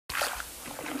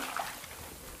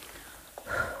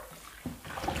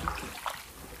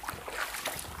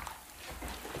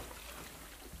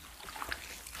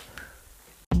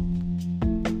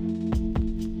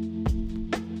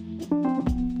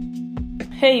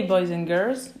Hey boys and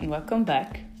girls, and welcome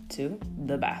back to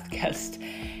the Bathcast.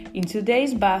 In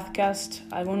today's Bathcast,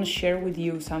 I want to share with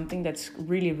you something that's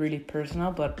really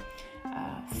personal, but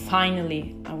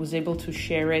finally I was able to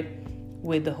share it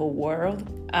with the whole world.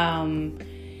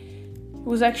 It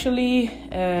was actually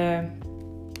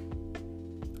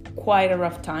quite a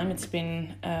rough time. It's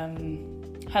been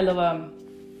hell of a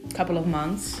couple of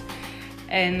months,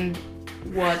 and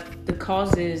what the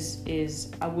cause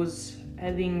is I was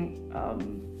having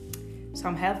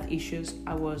some health issues.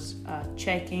 I was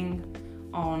checking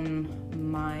on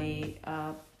my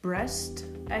breast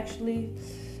actually,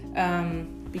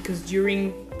 because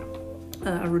during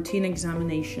a routine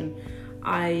examination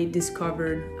I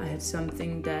discovered I had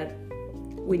something that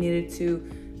we needed to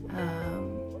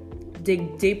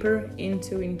dig deeper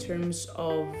into in terms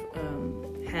of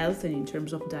health and in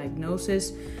terms of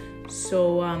diagnosis.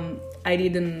 So I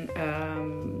did an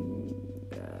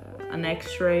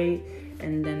X-ray,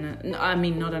 and then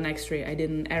not an X-ray, I did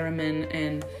an Aramen,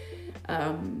 and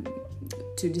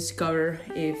to discover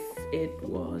if it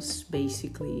was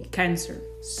basically cancer.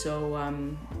 So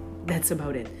that's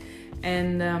about it.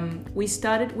 And we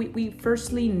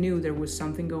firstly knew there was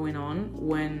something going on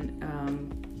when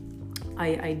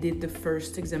I did the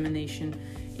first examination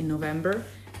in November.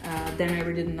 Then I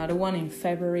redid another one in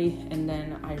February, and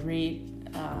then I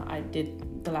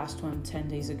did the last one 10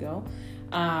 days ago.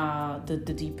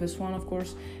 The deepest one, of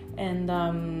course. And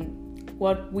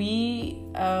what we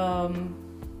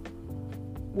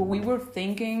were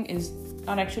thinking is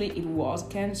not actually it was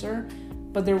cancer,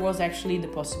 but there was actually the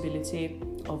possibility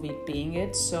of it being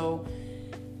it. So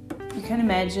you can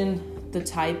imagine the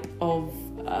type of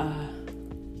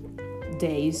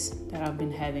days that I've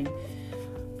been having.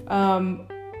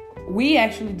 We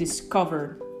actually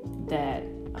discovered that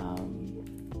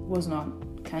was not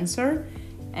cancer,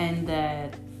 and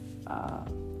that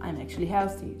I'm actually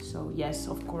healthy. So yes,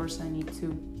 of course, I need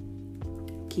to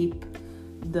keep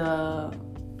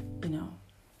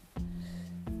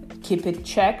keep it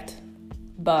checked,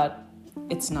 but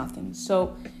it's nothing.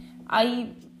 So I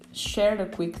shared a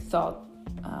quick thought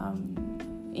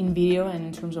in video and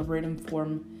in terms of written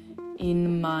form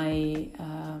in my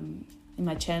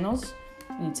channels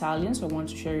in Italian. So I want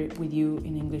to share it with you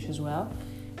in English as well.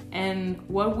 And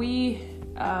what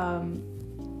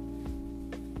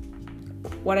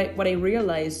I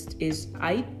realized is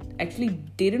I actually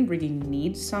didn't really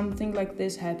need something like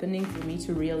this happening for me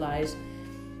to realize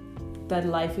that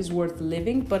life is worth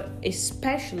living, but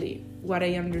especially what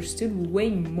I understood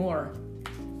way more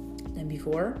than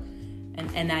before.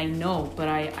 And I know, but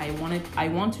I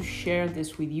want to share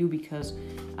this with you because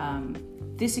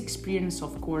this experience,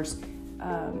 of course,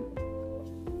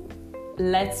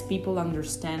 lets people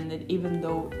understand it, even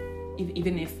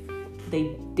if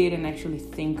they didn't actually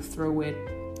think through it,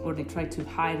 or they tried to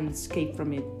hide and escape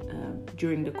from it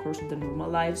during the course of their normal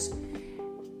lives.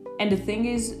 And the thing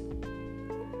is,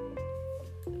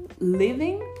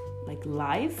 living, like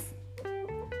life,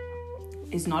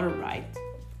 is not a right.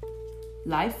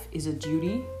 Life is a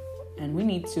duty, and we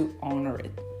need to honor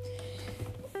it.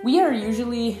 We are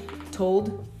usually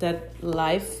told that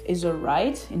life is a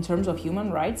right in terms of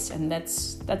human rights, and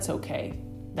that's okay,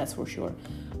 that's for sure.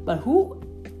 But who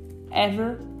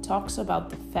ever talks about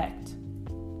the fact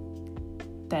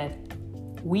that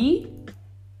we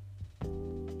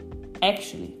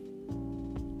actually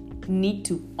need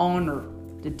to honor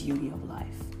the duty of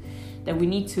life, that we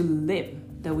need to live,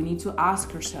 that we need to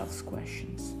ask ourselves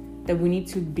questions, that we need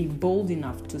to be bold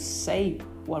enough to say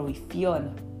what we feel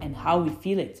and how we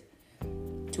feel it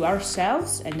to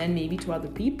ourselves and then maybe to other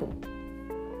people.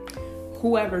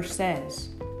 Whoever says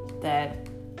that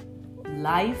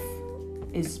life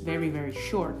is very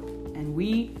short and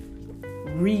we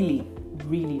really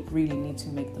need to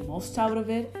make the most out of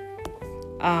it,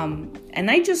 and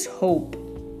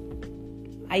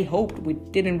I hoped we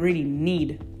didn't really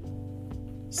need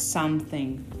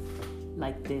something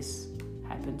like this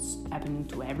happening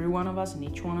to every one of us and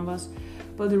each one of us.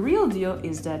 But the real deal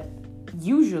is that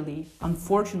usually,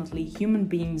 unfortunately, human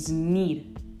beings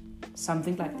need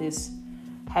something like this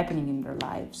happening in their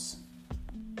lives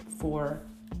for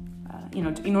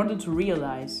in order to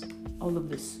realize all of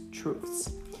these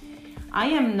truths. I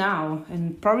am now,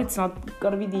 and probably it's not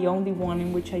gonna be the only one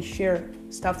in which I share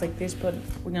stuff like this, but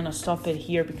we're gonna stop it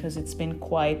here because it's been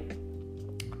quite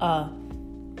a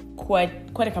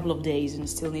couple of days and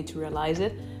still need to realize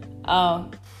it.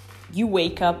 You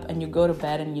wake up and you go to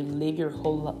bed and you live your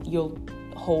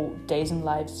whole days and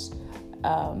lives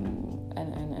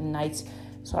and nights,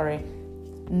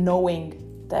 knowing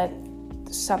that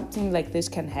something like this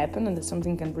can happen and that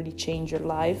something can really change your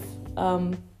life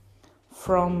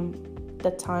from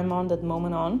that time on, that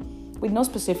moment on, with no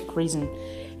specific reason.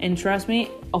 And trust me,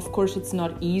 of course it's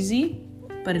not easy,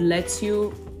 but it lets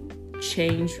you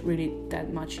change really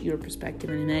that much your perspective.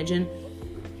 And imagine,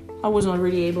 I was not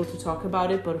really able to talk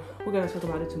about it, but we're gonna talk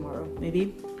about it tomorrow,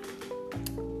 maybe.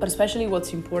 But especially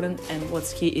what's important and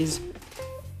what's key is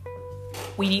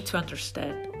we need to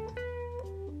understand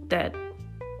that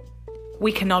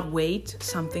we cannot wait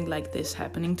something like this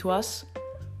happening to us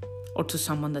or to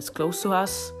someone that's close to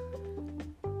us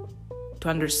to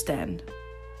understand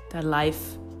that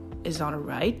life is not a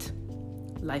right,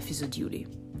 life is a duty.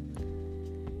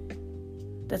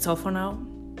 That's all for now.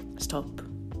 Stop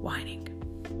whining.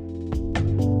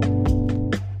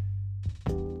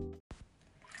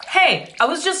 Hey, I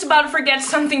was just about to forget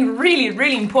something really,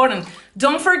 really important.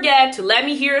 Don't forget to let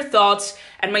me hear your thoughts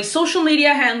at my social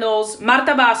media handles,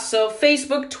 Marta Basso,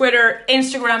 Facebook, Twitter,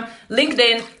 Instagram,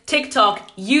 LinkedIn,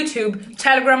 TikTok, YouTube,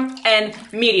 Telegram, and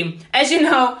Medium. As you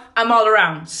know, I'm all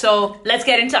around, so let's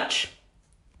get in touch.